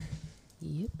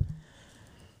Yep.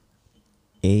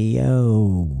 Hey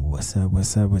yo, what's up?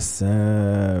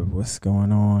 What's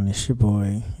going on? It's your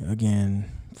boy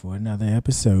again for another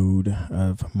episode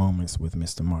of Moments with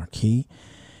Mr. Marquis.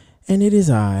 And it is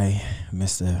I,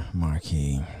 Mr.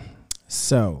 Marquis.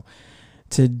 So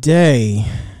today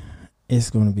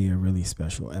it's going to be a really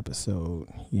special episode.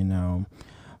 You know,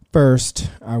 first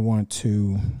I want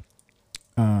to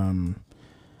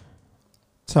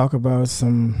talk about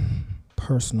some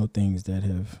personal things that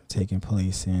have taken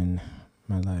place in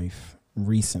my life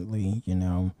recently, you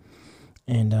know,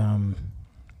 and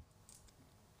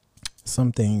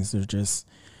some things are just,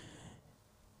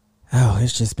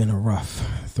 it's just been a rough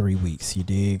 3 weeks, you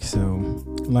dig? So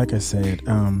like I said,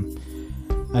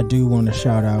 I do want to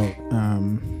shout out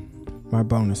my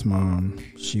bonus mom.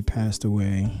 She passed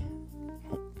away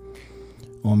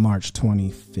on March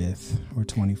 25th or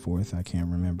 24th, I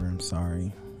can't remember, I'm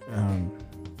sorry,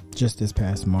 just this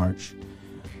past March.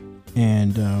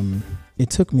 And it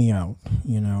took me out,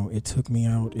 you know, it took me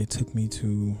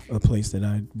to a place that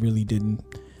I really didn't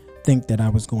think that I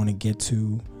was going to get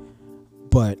to,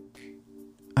 but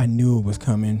I knew it was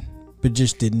coming, but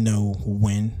just didn't know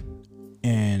when.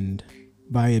 And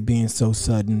by it being so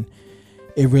sudden,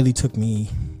 it really took me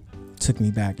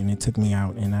back, and it took me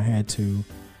out, and I had to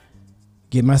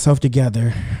get myself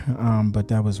together. But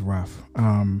that was rough.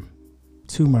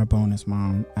 To my bonus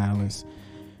mom, Alice,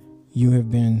 you have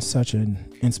been such an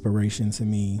inspiration to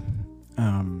me.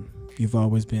 You've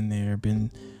always been there,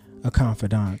 been a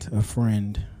confidant, a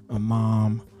friend, a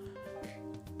mom,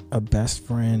 a best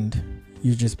friend.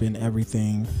 You've just been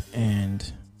everything.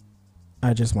 And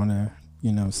I just want to,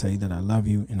 you know, say that I love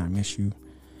you and I miss you.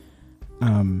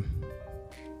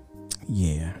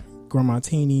 Yeah. Grandma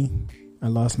Teeny, I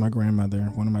lost my grandmother,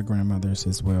 one of my grandmothers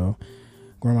as well.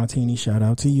 Grandma Teeny, shout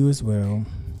out to you as well.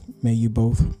 May you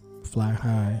both fly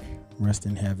high, rest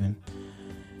in heaven.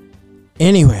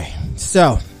 Anyway,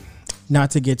 so not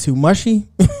to get too mushy,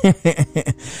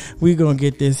 we're gonna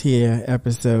get this here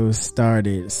episode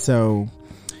started. So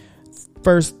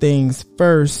first things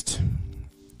first,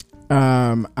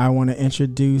 I want to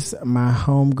introduce my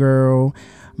homegirl,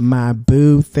 my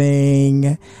boo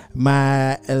thing,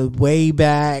 my way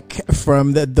back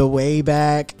from the way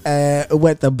back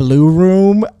the blue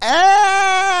room,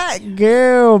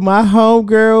 girl, my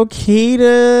homegirl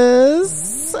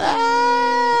Keita's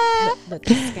The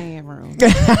scam room.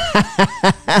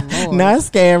 not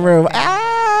scam room.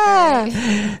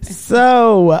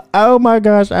 So, oh my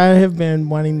gosh, I have been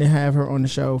wanting to have her on the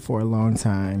show for a long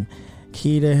time.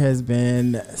 Keita has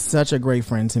been such a great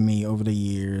friend to me over the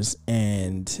years,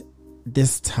 and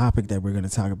this topic that we're going to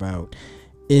talk about,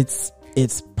 it's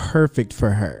perfect for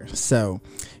her. So,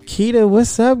 Keita,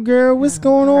 what's up, girl? What's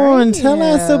going on? Tell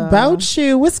us about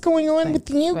you. What's going on with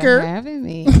you, girl? For having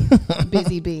me.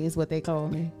 Busy bee is what they call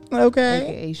me. Okay.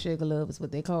 AKA Sugar Love is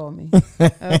what they call me.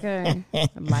 Okay.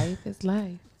 Life is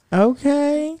life.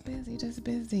 Okay. Busy, just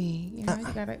busy. You know, you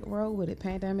gotta roll with it.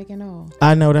 Pandemic and all.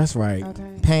 I know that's right.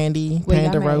 Okay. Pandy,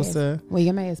 Pandarosa. Wear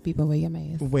your mask, people. Wear your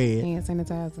mask. Wear it. Hand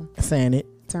sanitizer. Saying it.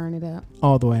 Turn it up.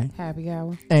 All the way. Happy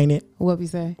hour. Ain't it? What we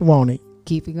say? Want it.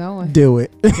 Keep it going. Do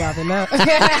it. Drop it up.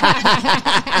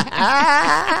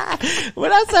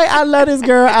 When I say I love this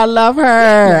girl, I love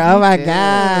her. Oh my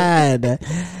God.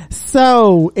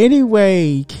 So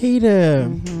anyway,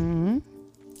 Keita,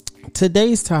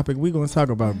 today's topic, we're going to talk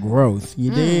about growth.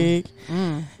 You dig?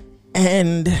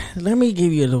 And let me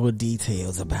give you a little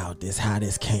details about this, how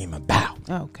this came about.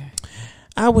 Okay.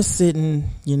 I was sitting,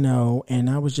 you know, and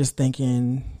I was just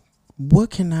thinking, what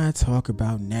can I talk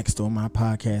about next on my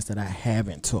podcast that I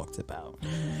haven't talked about?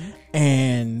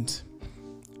 And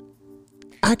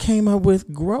I came up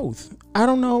with growth. I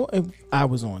don't know if I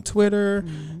was on Twitter.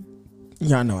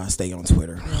 Y'all know I stay on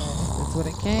Twitter. That's what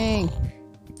it came.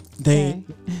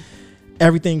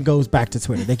 Everything goes back to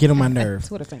Twitter. They get on my nerves.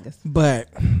 Twitter fingers. But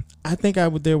I think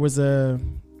there was a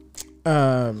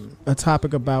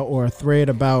topic about, or a thread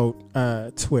about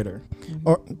Twitter.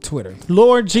 Or Twitter,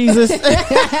 Lord Jesus,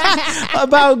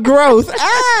 about growth.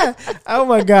 Oh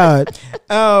my God.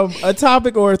 A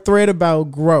topic or a thread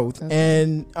about growth.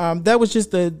 And that was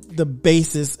just the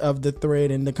basis of the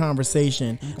thread and the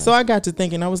conversation. So I got to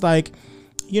thinking, I was like,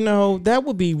 you know, that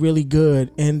would be really good.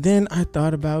 And then I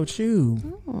thought about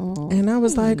you. And I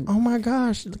was like, oh my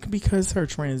gosh, because her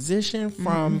transition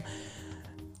from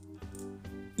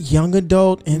young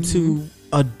adult into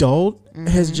adult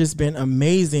has just been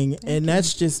amazing. And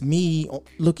that's just me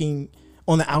looking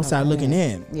on the outside, looking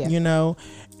in, you know.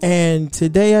 And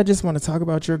today I just want to talk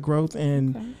about your growth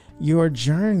and your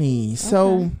journey.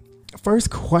 So first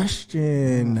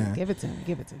question. Give it to me.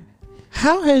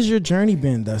 How has your journey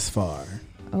been thus far?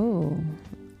 Oh,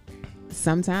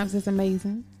 sometimes it's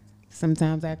amazing.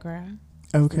 Sometimes I cry.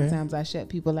 Okay. Sometimes I shut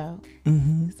people out.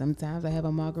 Mm-hmm. Sometimes I have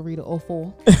a margarita or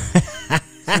 4.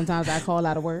 Sometimes I call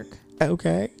out of work.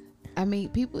 Okay. I mean,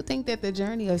 people think that the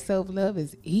journey of self-love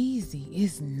is easy.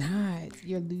 It's not.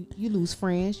 You lose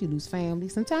friends, you lose family.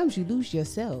 Sometimes you lose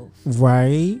yourself.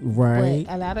 Right. But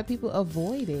a lot of people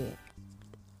avoid it.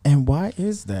 And why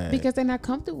is that? Because they're not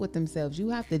comfortable with themselves. You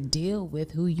have to deal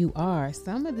with who you are.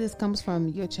 Some of this comes from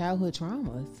your childhood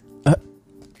traumas.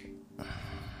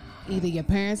 Either your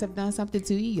parents have done something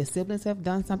to you, your siblings have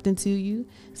done something to you.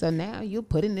 So now you're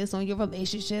putting this on your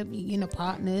relationship, your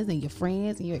partners and your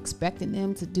friends, and you're expecting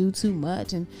them to do too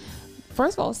much. And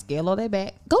first of all, scale all that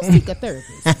back. Go seek a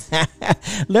therapist.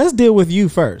 Let's deal with you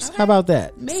first. Okay. How about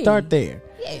that? Me. Start there.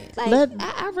 Yeah, like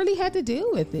I really had to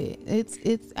deal with it.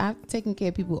 It's I've taken care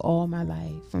of people all my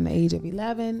life from the age of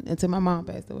 11 until my mom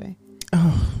passed away.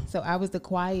 Oh. So I was the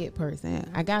quiet person.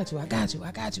 I got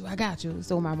you.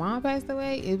 So when my mom passed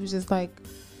away, it was just like,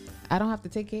 I don't have to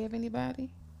take care of anybody.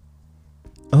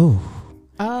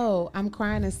 Oh, I'm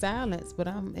crying in silence, but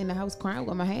I'm in the house crying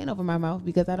with my hand over my mouth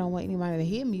because I don't want anybody to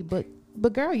hear me. But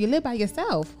girl, you live by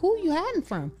yourself. Who you hiding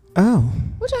from? Oh.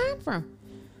 What you hiding from?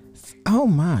 Oh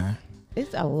my.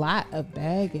 It's a lot of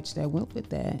baggage that went with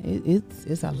that.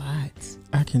 It's a lot.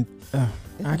 I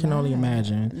can only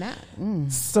imagine.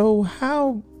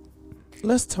 So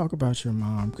let's talk about your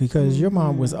mom, because your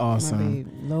mom was awesome.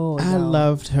 Lord, I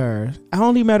loved her. I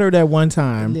only met her that one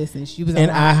time. Listen, she was in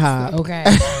a lot. IHOP. Okay.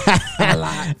 A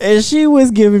lot. And she was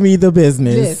giving me the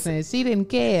business. Listen, she didn't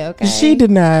care. Okay. She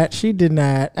did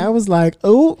not. I was like,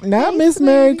 oh, now Hey, Miss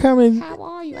Mary coming. How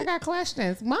are you? I got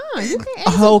questions. Mom, you can't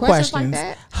ask Whole questions questions. like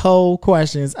that. Whole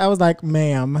questions. I was like,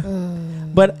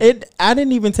 ma'am. But I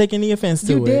didn't even take any offense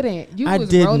to You it. didn't. You I was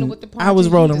didn't. rolling with the punches. I was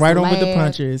You rolling just right on with the laughed.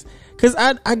 punches. Because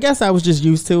I guess I was just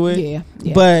used to it. Yeah.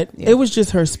 But Yeah. it was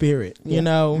just her spirit. Yeah. You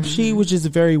know, she was just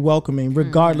very welcoming,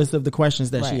 regardless of the questions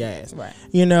that she asked. Right.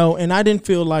 You know, and I didn't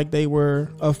feel like they were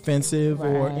offensive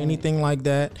or Right. anything like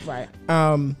that. Right.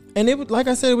 And it was, like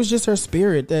I said, it was just her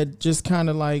spirit that just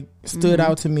kind of like stood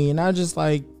out to me, and I just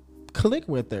like clicked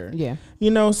with her. Yeah.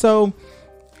 You know, so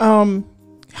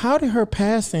how did her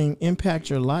passing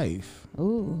impact your life?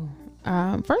 Ooh.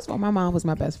 First of all, my mom was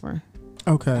my best friend.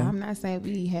 Okay. I'm not saying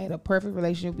we had a perfect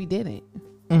relationship. We didn't.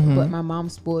 Mm-hmm. But my mom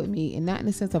spoiled me, and not in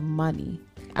the sense of money.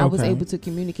 I was Okay. able to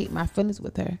communicate my feelings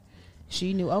with her.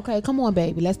 She knew, okay, come on,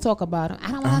 baby, let's talk about it.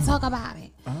 I don't want to talk about it.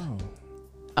 Oh.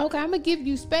 Okay, I'm going to give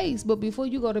you space, but before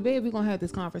you go to bed, we're going to have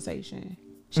this conversation.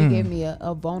 She gave me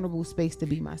a vulnerable space to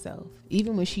be myself.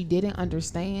 Even when she didn't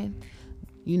understand,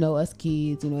 you know, us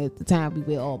kids, you know, at the time we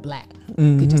wear all black.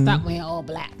 Could you stop wearing all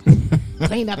black?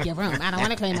 Clean up your room. I don't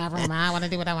want to clean my room. I want to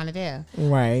do what I want to do.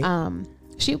 Right.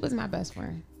 She was my best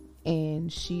friend.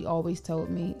 And she always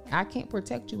told me, I can't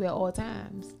protect you at all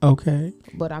times, Okay.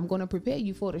 but I'm going to prepare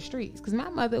you for the streets. Because my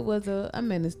mother was a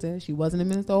minister. She wasn't a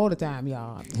minister all the time,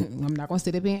 y'all. I'm not going to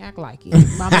sit up here and act like it.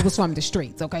 Mama was from the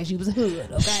streets, okay? She was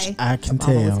hood, okay? I can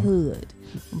Mama was tell. hood.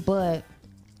 But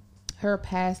her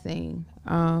passing,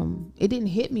 it didn't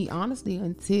hit me, honestly,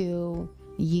 until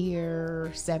year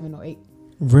 7 or 8.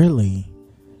 Really?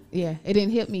 Yeah, it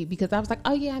didn't hit me because I was like,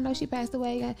 oh, yeah, I know she passed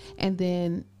away. And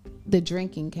then the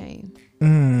drinking came.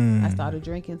 I started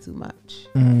drinking too much.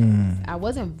 I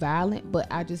wasn't violent, but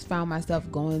I just found myself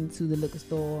going to the liquor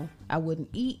store. I wouldn't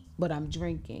eat, but I'm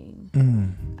drinking.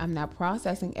 I'm not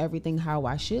processing everything how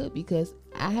I should because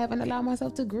I haven't allowed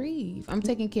myself to grieve. I'm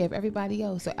taking care of everybody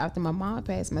else. So after my mom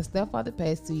passed, my stepfather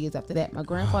passed 2 years after that. My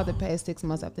grandfather passed 6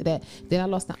 months after that. Then I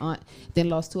lost an aunt. Then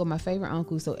lost 2 of my favorite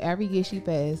uncles. So every year she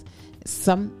passed,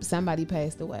 somebody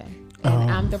passed away.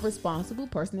 And I'm the responsible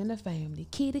person in the family.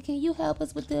 Kita, can you help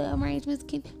us with the arrangements?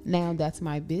 Now that's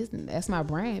my business. That's my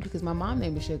brand because my mom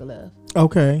named me Sugar Love.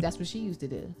 Okay. That's what she used to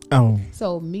do. Oh.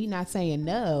 So me not saying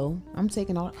no, I'm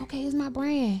taking all, okay, it's my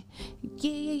brand.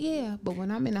 Yeah. But when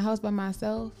I'm in the house by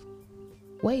myself,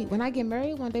 wait, when I get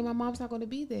married one day, my mom's not going to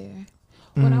be there.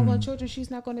 When I want children, she's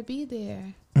not going to be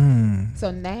there. So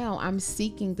now I'm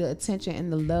seeking the attention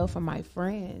and the love from my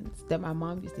friends that my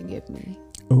mom used to give me.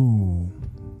 Ooh.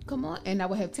 Come on. And I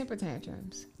would have temper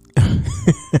tantrums.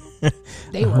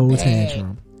 They A were whole bad.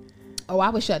 tantrum. Oh, I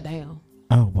would shut down.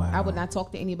 Oh, wow. I would not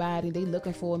talk to anybody. They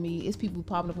looking for me. It's people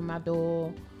popping up at my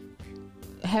door,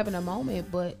 having a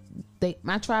moment. But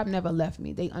my tribe never left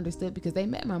me. They understood because they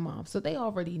met my mom, so they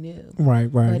already knew.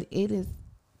 Right. But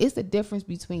it's the difference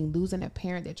between losing a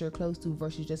parent that you're close to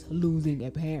versus just losing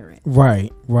a parent.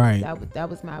 Right. That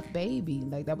was my baby.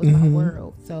 Like that was my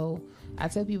world. So I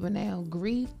tell people now,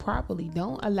 grieve properly.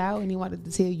 Don't allow anyone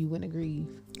to tell you when to grieve.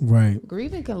 Right.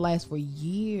 Grieving can last for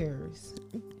years.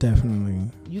 Definitely.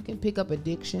 You can pick up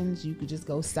addictions. You could just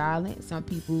go silent. Some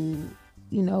people,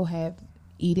 you know, have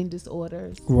eating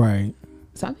disorders. Right.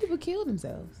 Some people kill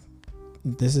themselves.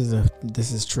 This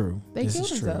is true. They this kill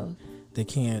is themselves. True. They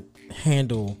can't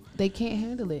handle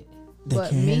it. They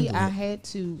but can't me, handle I it. had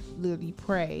to literally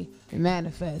pray and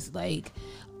manifest. Like,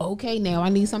 okay, now I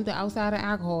need something outside of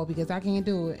alcohol because I can't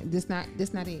do it. This not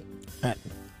it.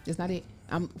 It's not it.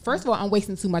 First of all, I'm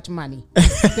wasting too much money.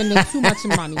 Spending too much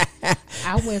money.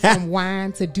 I went from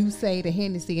wine to Douce to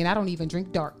Hennessy, and I don't even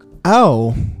drink dark.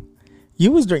 Oh,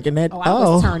 you was drinking that. I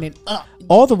was turning up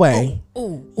all the way.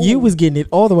 Ooh. You was getting it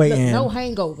all the way Look, in. no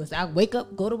hangovers. I wake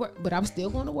up, go to work, but I'm still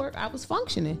going to work. I was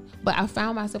functioning, but I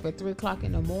found myself at 3:00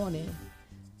 in the morning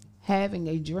having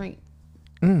a drink.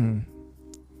 Drink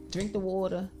the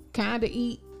water, kind of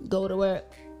eat, go to work.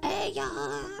 Hey y'all,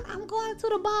 I'm going to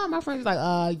the bar. My friend's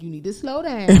like, you need to slow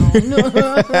down.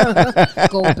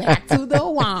 Go back to the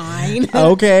wine.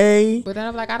 Okay. But then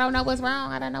I'm like, I don't know what's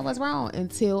wrong.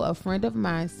 Until a friend of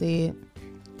mine said,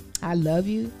 I love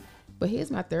you, but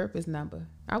here's my therapist number.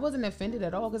 I wasn't offended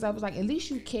at all because I was like, at least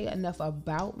you care enough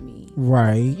about me.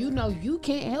 Right. You know, you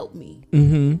can't help me.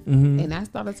 And I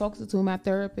started talking to my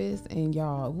therapist, and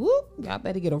y'all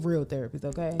better get a real therapist,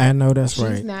 okay? I know that's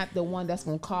right. She's not the one that's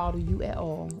going to call to you at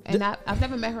all. And I've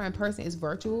never met her in person. It's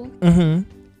virtual.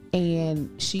 And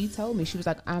she told me, she was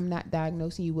like, I'm not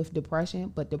diagnosing you with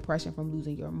depression, but depression from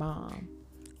losing your mom.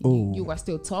 You are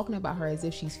still talking about her as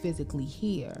if she's physically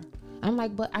here. I'm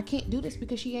like, but I can't do this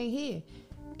because she ain't here.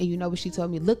 And you know what she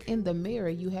told me? Look in the mirror.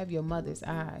 You have your mother's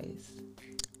eyes.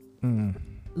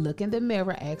 Look in the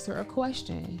mirror. Ask her a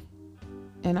question.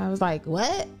 And I was like,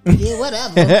 what? Yeah,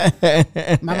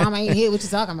 whatever. My mama ain't here. What you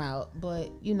talking about?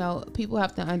 But, you know, people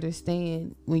have to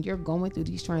understand when you're going through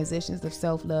these transitions of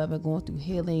self-love and going through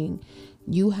healing,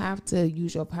 you have to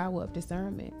use your power of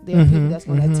discernment. There are people that's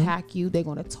going to attack you. They're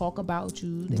going to talk about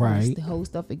you. They're going to hold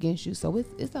stuff against you. So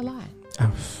it's a lot.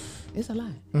 It's a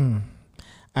lot.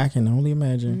 I can only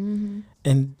imagine.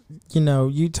 And, you know,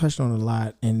 you touched on a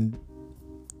lot. And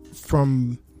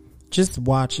from just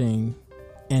watching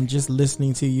and just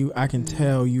listening to you, I can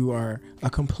tell you are a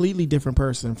completely different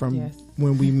person from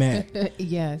when we met.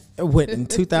 Yes. What, in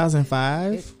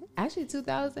 2005? Actually,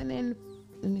 2000 and,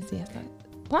 let me see, I started.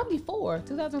 Probably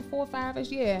 2004, 5ish,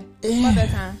 yeah. About that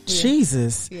time. Yeah.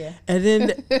 Jesus. Yeah. And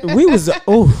then we was a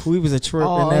trip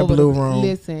in that blue room.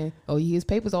 Listen, his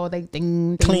papers all day,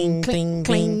 ding, cling, cling,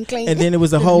 cling, cling. And then it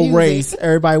was a whole race.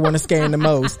 Everybody want to scan the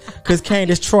most because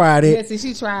Candace tried it. Yes,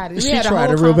 she tried it. She tried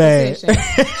it real bad.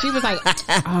 She was like,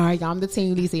 all right, I'm the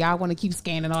team lead, so y'all want to keep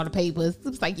scanning all the papers. It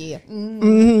was like, yeah.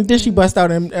 Then she bust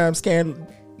out and scanned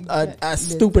a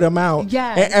stupid amount.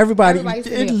 Yeah. And everybody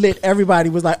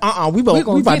was like, we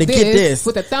about to get this.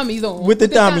 With the thummies on. With the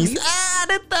thummies.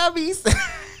 The thummies.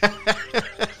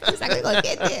 She's like, we're going to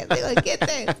get this. We're going to get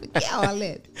this. Get all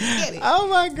this. Get it. Oh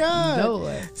my God.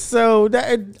 Lord. So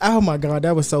oh my God,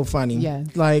 that was so funny. Yeah.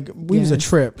 Like we was a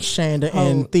trip, Shanda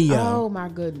and Theo. Oh my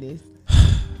goodness.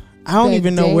 I don't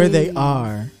even know where they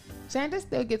are. Shanda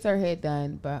still gets her head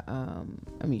done by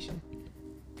Amisha.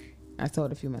 I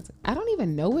told her a few months ago. I don't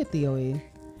even know what Theo is.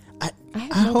 I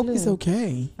hope he's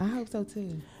okay. I hope so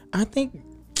too. I think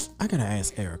I gotta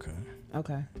ask Erica.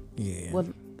 Okay. Yeah. Well,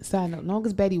 side note, long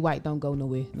as Betty White don't go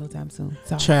nowhere no time soon.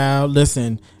 Sorry. Child,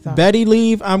 listen. Sorry. Betty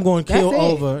leave, I'm going to kill That's it.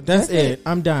 over. That's it.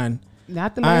 I'm done.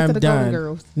 Not the last of the Golden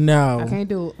Girls. No. I can't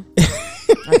do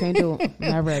it. I can't do it. I'm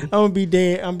not ready. I'm gonna be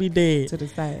dead. To the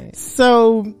side.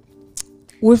 So,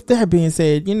 with that being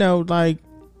said, you know, like,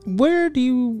 where do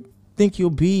you think you'll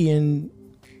be in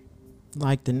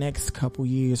like the next couple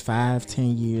years,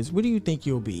 5-10 years? Where do you think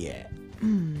you'll be at?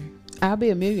 I'll be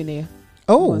a millionaire.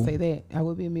 Oh, I want to say that. I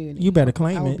will be a millionaire. You better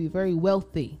claim it. I will be very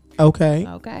wealthy. Okay.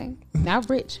 Not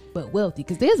rich, but wealthy,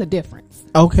 because there's a difference.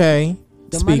 Okay.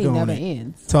 The Speak money on never it.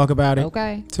 ends. Talk about it.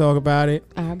 Okay. Talk about it.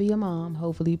 I'll be a mom,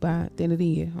 hopefully by the end of the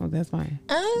year. Oh, that's fine.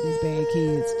 These bad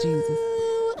kids, Jesus.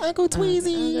 Uncle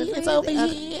Tweezy, it's over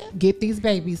here. Get these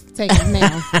babies, take them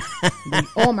now.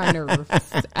 On my nerves.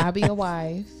 I'll be a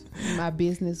wife. My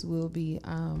business will be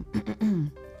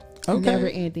never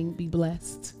ending. Be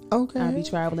blessed. Okay. I'll be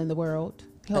traveling the world,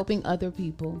 helping other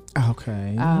people.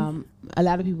 Okay. A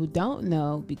lot of people don't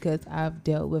know, because I've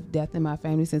dealt with death in my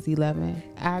family since 11.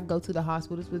 I go to the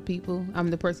hospitals with people. I'm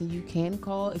the person you can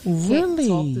call if you can't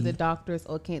talk to the doctors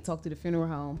or can't talk to the funeral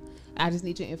home. I just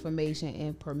need your information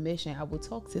and permission. I will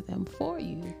talk to them for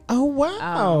you. Oh,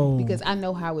 wow. Because I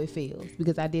know how it feels,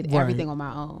 because I did everything on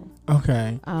my own.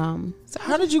 Okay. So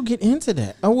how did you get into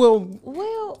that? Oh,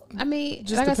 well, I mean,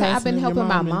 just like I said, I've been helping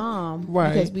my mom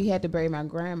because we had to bury my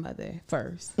grandmother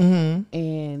first. Mm-hmm.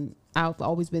 And I've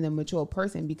always been a mature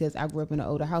person because I grew up in an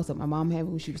older household. My mom had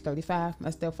me when she was 35. My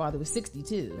stepfather was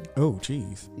 62. Oh,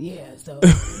 jeez. Yeah, so,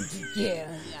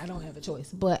 yeah, I don't have a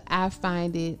choice. But I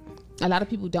find it, a lot of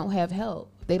people don't have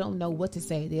help. They don't know what to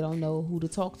say. They don't know who to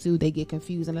talk to. They get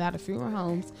confused. And a lot of funeral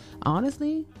homes,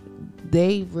 honestly,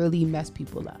 they really mess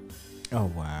people up. Oh,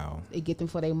 wow. They get them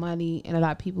for their money. And a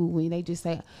lot of people, when they just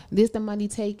say, this the money,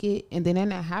 take it. And then they're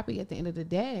not happy at the end of the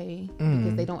day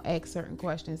because they don't ask certain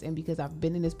questions. And because I've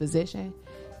been in this position,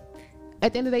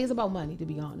 at the end of the day, it's about money, to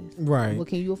be honest. Right. What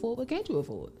can you afford? What can't you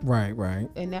afford? Right, right.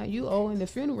 And now you owe in the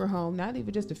funeral home, not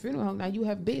even just the funeral home. Now you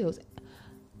have bills.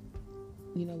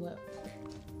 You know what?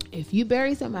 If you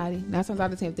bury somebody, 9 times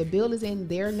out of 10, if the bill is in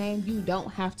their name, you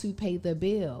don't have to pay the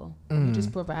bill. You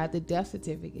just provide the death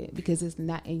certificate because it's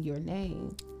not in your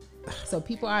name. So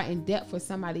people are in debt for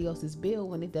somebody else's bill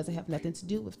when it doesn't have nothing to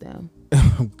do with them.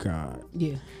 Oh, God.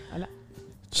 Yeah.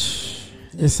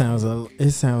 It sounds.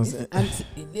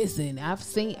 Listen, I've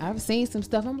seen some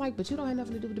stuff. I'm like, but you don't have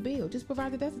nothing to do with the bill. Just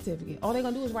provide the death certificate. All they're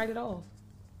gonna do is write it off.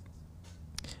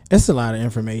 It's a lot of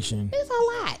information. It's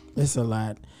a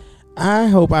lot. I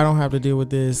hope I don't have to deal with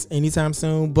this anytime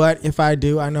soon. But if I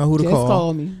do, I know who to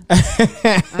call. Just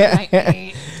call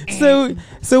me.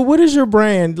 So what is your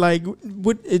brand like?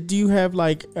 What do you have,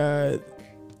 like a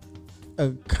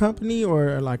company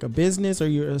or like a business, or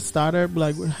you're a startup?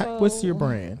 Like, what's your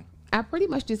brand? I pretty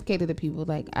much just cater to people.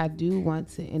 Like, I do want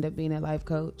to end up being a life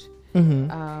coach.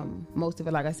 Most of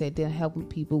it, like I said, helping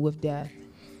people with death,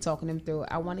 talking them through.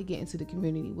 I want to get into the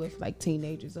community with like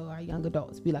teenagers or our young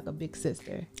adults, be like a big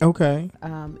sister. Okay.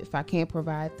 If I can't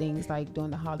provide things like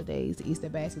during the holidays, the Easter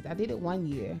baskets, I did it one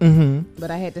year,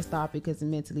 but I had to stop because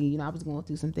mentally, I was going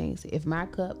through some things. If my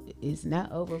cup is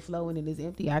not overflowing and is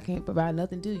empty, I can't provide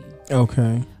nothing to you.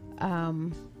 Okay.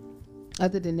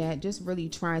 Other than that, just really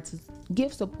trying to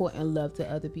give support and love to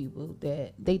other people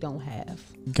that they don't have.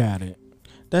 Got it.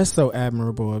 That's so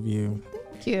admirable of you.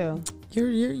 Thank you.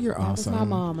 You're awesome. That was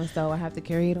my mama, so I have to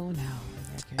carry it on now.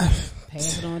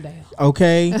 Pass it on down.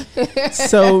 Okay.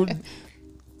 So,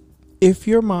 if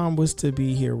your mom was to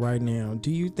be here right now,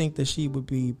 do you think that she would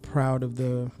be proud of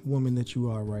the woman that you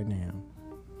are right now?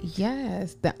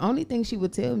 Yes. The only thing she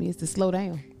would tell me is to slow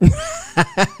down.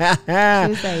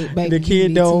 Say, baby, the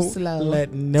kid don't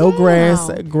let no grass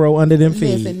grow under them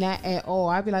feet. Listen, not at all.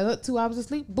 I'd be like, look, 2 hours of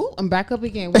sleep, boom, I'm back up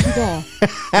again. What you doing?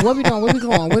 What we doing? Where we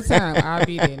going? What time? I'll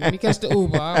be there. Let me catch the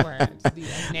Uber. All right.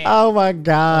 Oh my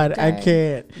God, okay. I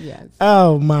can't. Yes.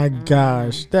 Oh my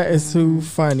gosh, that is too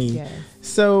funny. Yes.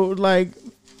 So, like,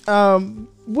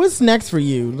 what's next for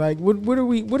you? Like, what are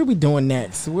we doing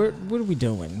next? What are we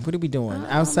doing? What are we doing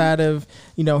outside of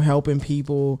helping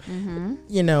people,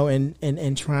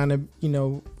 and trying to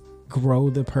grow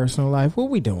the personal life? What are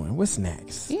we doing? What's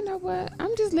next? You know what?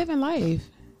 I'm just living life.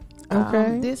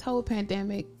 Okay. This whole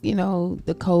pandemic,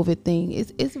 the COVID thing,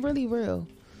 it's really real.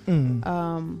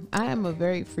 I am a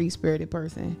very free spirited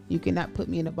person. You cannot put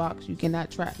me in a box. You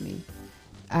cannot trap me.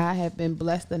 I have been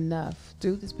blessed enough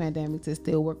through this pandemic to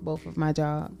still work both of my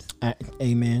jobs.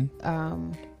 Amen.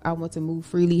 I want to move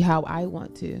freely how I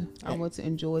want to. I want to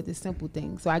enjoy the simple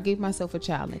things. So I gave myself a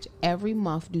challenge. Every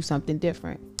month, do something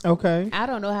different. Okay. I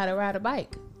don't know how to ride a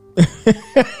bike.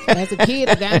 As a kid,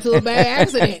 I got into a bad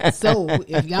accident. So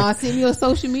if y'all see me on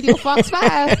social media, Fox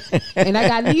 5, and I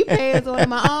got knee pads on and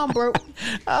my arm broke.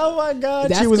 Oh my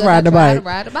God. She was riding a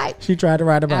bike. She tried to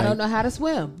ride a bike. I don't know how to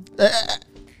swim.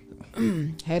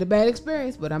 Had a bad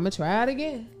experience, but I'm gonna try it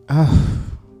again. I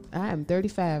am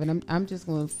 35 and I'm just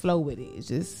gonna flow with it. It's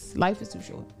just, life is too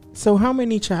short. So how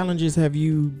many challenges have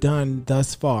you done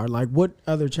thus far? Like, what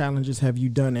other challenges have you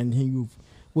done, and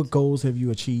what goals have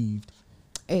you achieved?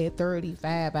 At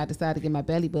 35, I decided to get my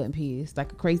belly button pierced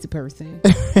like a crazy person.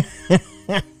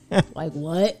 Like,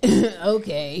 what?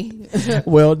 Okay.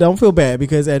 Well, don't feel bad,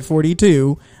 because at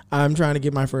 42, I'm trying to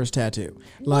get my first tattoo.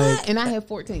 What? And I have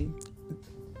 14.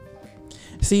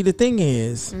 See, the thing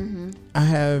is, I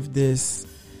have this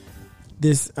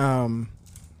I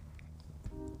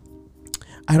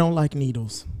don't like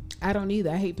needles. I don't either.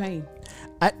 I hate pain.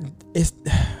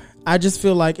 I just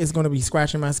feel like it's going to be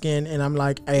scratching my skin, and I'm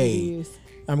like, hey,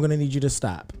 I'm going to need you to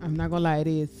stop. I'm not going to lie, it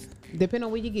is. Depending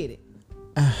on where you get it.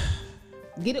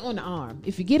 Get it on the arm.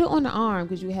 If you get it on the arm,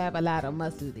 because you have a lot of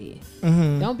muscle there.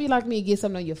 Don't be like me and get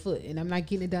something on your foot, and I'm not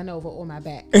getting it done over on my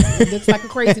back. It looks like a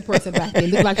crazy person back there. It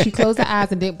looks like she closed her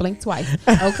eyes and didn't blink twice.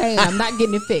 Okay, and I'm not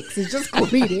getting it fixed. It's just gonna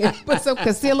be there. Put some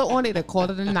concealer on it and call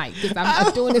it a night. Because I'm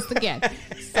not doing this again.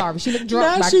 Sorry, she looked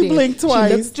drunk back there. She blinked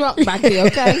twice. She looked drunk back there.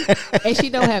 Okay, and she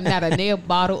don't have not a nail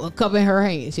bottle or cup in her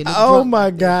hand. She oh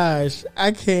my gosh,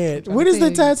 I can't. What is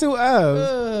the tattoo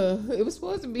of? It was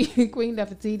supposed to be Queen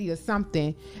Nefertiti or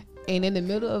something. And in the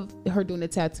middle of her doing the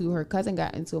tattoo, her cousin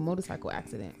got into a motorcycle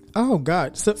accident. Oh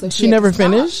God! So she never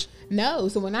finished? No.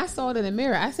 So when I saw it in the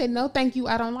mirror, I said, "No, thank you.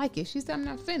 I don't like it." She said, "I'm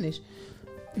not finished."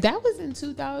 That was in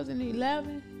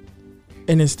 2011.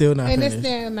 And it's still not finished. finished. And it's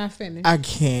still not finished. I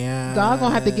can't. God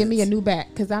gonna have to give me a new back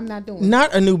because I'm not doing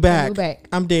not it. A new back. A new back.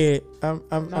 I'm dead. I'm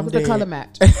was dead. The color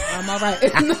match. I'm all right.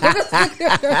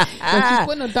 But she's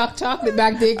putting a dark chocolate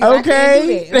back there.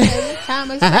 Okay.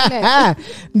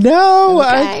 No,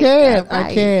 okay. I can't. Right.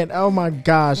 I can't. Oh my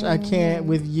gosh, I can't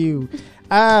with you.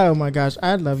 Oh my gosh,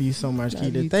 I love you so much,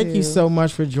 Keita. Thank you so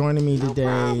much for joining me today.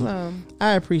 Problem.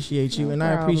 I appreciate you, and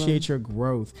I appreciate your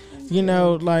growth. You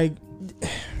know, like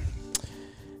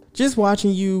just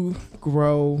watching you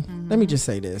grow. Let me just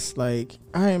say this: like,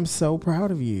 I am so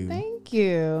proud of you. Thank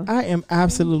you. I am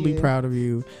absolutely proud of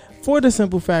you for the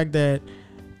simple fact that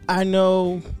I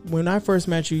know when I first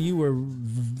met you, you were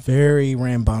very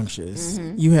rambunctious.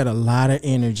 You had a lot of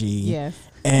energy. Yes.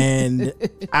 And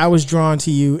I was drawn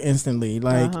to you instantly.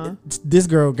 Like, this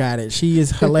girl got it. She is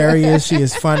hilarious. She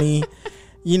is funny,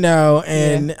 you know,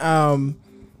 and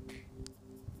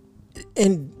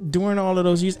and during all of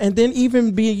those years, and then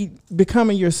even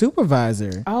becoming your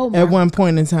supervisor at one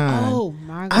point in time. Oh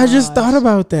my God! I just thought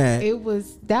about that.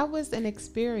 That was an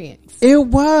experience. It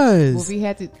was. Well, we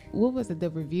had to. What was it? The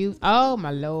reviews. Oh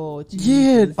my Lord!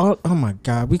 Jesus. Yeah. Oh my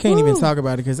God! We can't even talk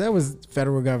about it because that was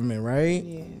federal government, right?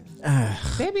 Yeah.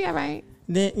 They'd be all right.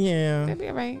 They'd be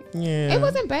all right. Yeah. It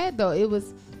wasn't bad though. It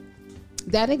was.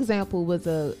 That example was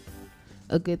a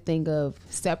good thing of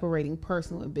separating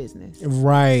personal and business.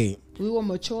 Right. We were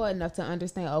mature enough to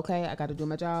understand, okay, I got to do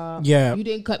my job. Yeah. You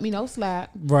didn't cut me no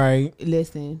slack. Right.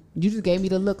 Listen, you just gave me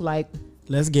the look like,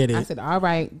 let's get it. I said, all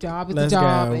right, job is the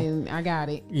job, and I got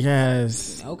it.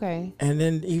 Yes. Okay. And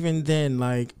then even then,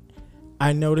 like,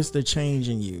 I noticed the change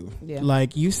in you. Yeah.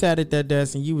 Like, you sat at that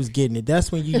desk and you was getting it.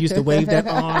 That's when you used to wave that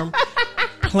arm,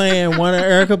 playing one of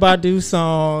Erykah Badu's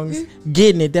songs,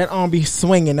 getting it. That arm be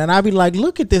swinging, and I'd be like,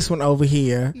 "Look at this one over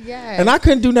here." Yes. And I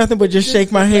couldn't do nothing but just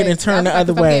shake my head and turn the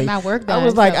other way. My work done, I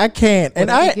was like, I can't,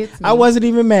 and I wasn't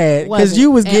even mad because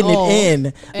you was getting it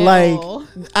in. Like,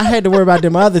 I had to worry about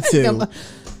them other two.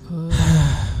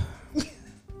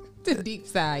 The deep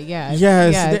side, yes.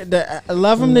 Yes.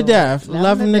 Love him to death.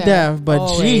 Love him to death. But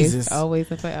always, Jesus.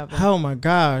 Always and forever. Oh my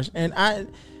gosh. And I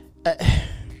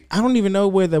don't even know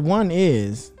where the one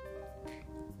is.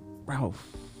 Ralph.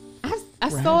 I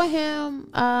saw him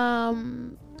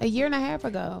a year and a half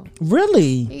ago.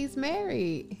 Really? He's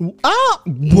married. Oh,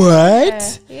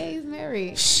 what? Yeah, he's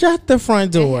married. Shut the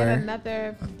front door. They had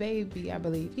another baby, I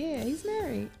believe. Yeah, he's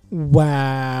married.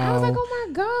 Wow. I was like, oh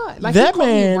my God. Like, that he called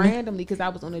man me randomly because I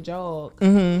was on a jog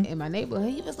in my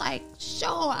neighborhood. He was like,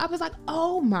 sure. I was like,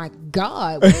 oh my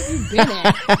God, where have you been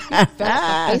at? He fell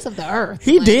off the face of the earth.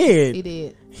 He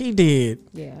did. He did.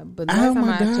 Yeah, but last time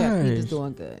I checked, he was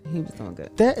doing good.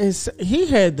 He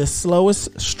had the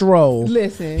slowest stroll.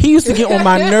 Listen. He used to get on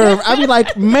my nerve. I'd be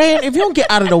like, man, if you don't get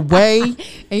out of the way. And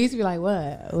he used to be like,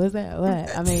 what? What's that?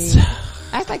 What? I mean,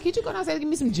 I was like, could you go downstairs and give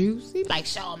me some juice? He'd be like,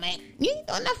 sure, man. You ain't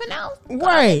doing nothing else.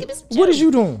 Right. What is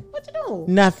you doing? What you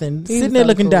doing? Nothing. Sitting there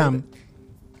looking dumb.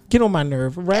 Get on my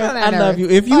nerve. Raph, I love you.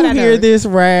 If you hear this,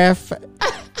 Raph,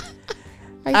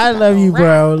 I love you,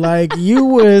 bro. Like, you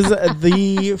was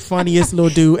the funniest little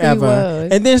dude ever.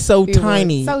 And then so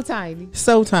tiny. So tiny.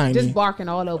 So tiny. Just barking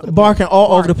all over the place. Barking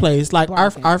all over the place. Like,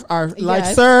 arf, arf, arf. Like,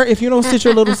 sir, if you don't sit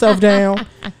your little self down.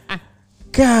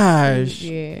 Gosh.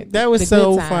 Yeah. That was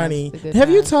so funny. Have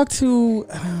you talked to...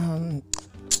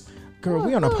 girl,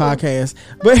 we on a podcast.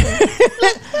 But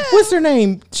what's her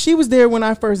name? She was there when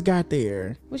I first got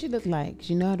there. What she look like?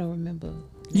 You know, I don't remember.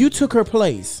 You took her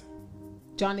place.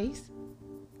 Johnny's?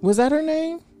 Was that her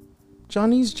name?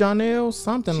 Johnny's, Jonelle,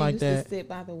 something like that. She used to sit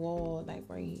by the wall, like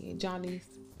right here. Johnny's.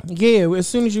 Yeah, as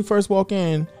soon as you first walk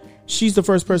in, she's the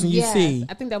first person you see.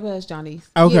 I think that was Johnny's.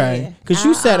 Okay, because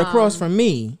you sat across from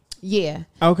me. Yeah.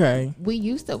 Okay. We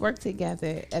used to work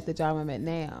together at the job I'm at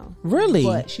now. Really?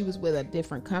 But she was with a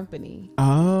different company.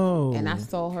 Oh. And I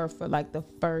saw her for like the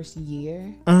first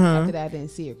year. After that, I didn't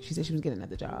see her. She said she was getting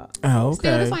another job. Oh, okay.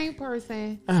 Still the same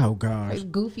person. Oh, gosh. Her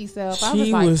goofy self. I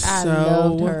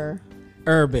loved her.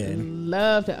 Urban.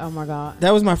 Loved it. Oh my God.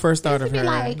 That was my first thought of her.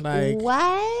 Like,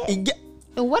 what? Yeah.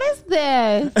 What is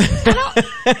this?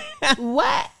 I don't,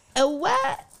 what?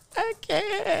 I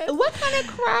can't. What kind of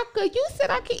cracker? You said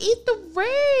I could eat the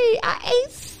ray. I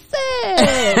ate 6.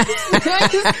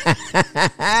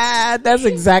 That's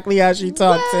exactly how she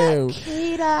talked too.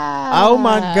 Keita. Oh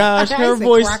my gosh, her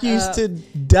voice used to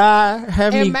die,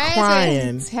 have me Imagine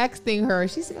crying. texting her.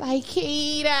 She's like,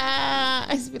 Keita. I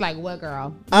just be like, what,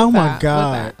 girl? Oh my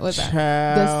God. What's that?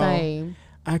 Child. The same.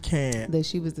 I can't. That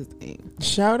she was the same.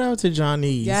 Shout out to Johnny.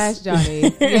 Yes,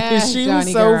 Johnny. Yes, she Johnny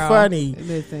was so girl. funny.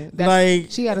 Listen, Like,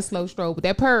 she had a slow stroke with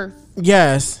that purse.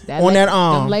 Yes, on that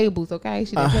arm. Them labels, okay?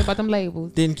 She didn't care about them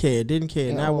labels. Didn't care.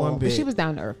 Not one bit. But she was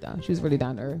down to earth, though. She was really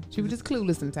down to earth. She was just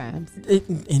clueless sometimes.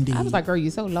 Indeed. I was like, girl,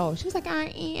 you're so low. She was like, I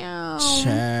am.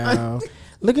 Child.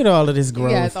 Look at all of this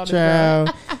growth, yes, all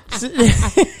child. You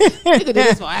could do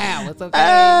this for hours,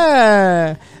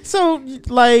 okay? So,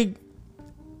 like,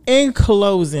 in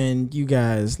closing, you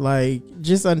guys, like,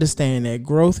 just understand that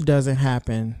growth doesn't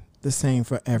happen the same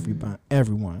for everyone.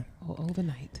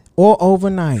 Or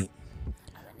overnight.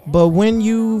 But when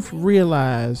you've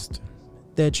realized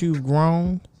that you've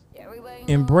grown,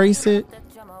 embrace it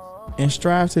and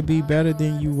strive to be better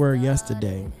than you were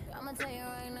yesterday.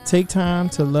 Take time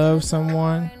to love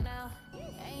someone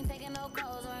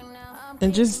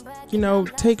and just,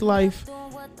 take life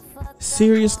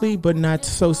seriously, but not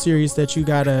so serious that you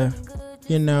gotta,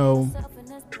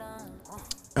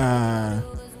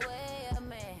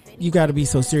 you gotta be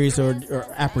so serious or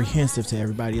apprehensive to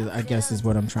everybody, I guess is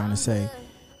what I'm trying to say.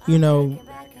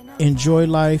 Enjoy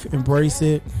life, embrace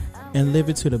it, and live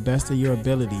it to the best of your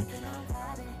ability.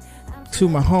 To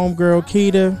my homegirl,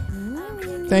 Keita,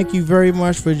 thank you very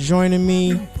much for joining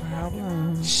me,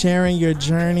 sharing your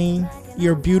journey.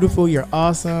 You're beautiful. You're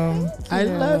awesome. I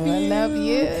love you. I love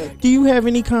you. Do you have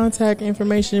any contact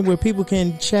information where people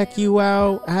can check you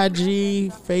out? IG,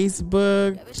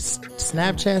 Facebook,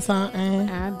 Snapchat, something?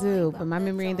 I do, but my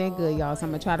memory ain't that good, y'all, so I'm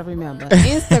going to try to remember.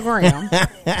 Instagram,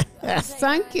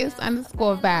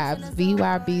 Sunkissed_vibes,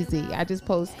 VYBZ. I just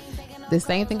post the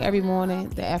same thing every morning,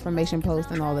 the affirmation post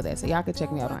and all of that. So y'all can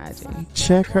check me out on IG.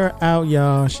 Check her out,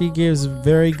 y'all. She gives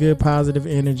very good positive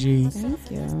energy. Thank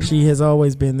you. She has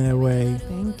always been that way.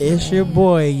 Thank you. It's your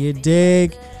boy, you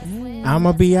dig?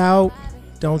 I'ma be out.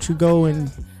 Don't you go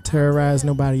and terrorize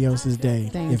nobody else's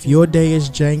day. If your day is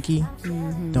janky,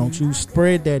 don't you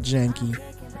spread that janky.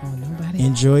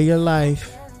 Enjoy your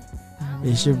life.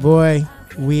 It's your boy.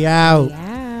 We out.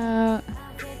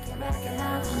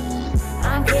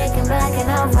 I'm kicking back and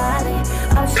I'm vibing,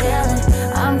 I'm chilling,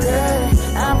 I'm good.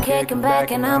 I'm kicking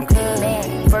back and I'm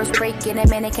good. First break in a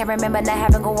minute, can't remember not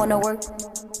having going to work.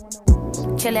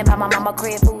 Chilling by my mama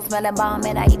crib, food smelling bomb,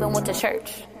 and I even went to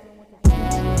church.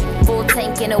 Full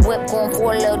tank in a whip, going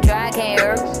for a little dry, can't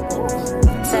hurt.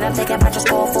 Said I'm thinking about just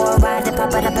going for a ride, to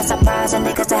pop it up and surprise, and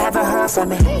niggas I haven't heard from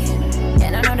me.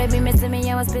 And I know they be missing me,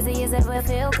 I was busy as ever, it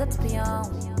feel good to be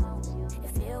on.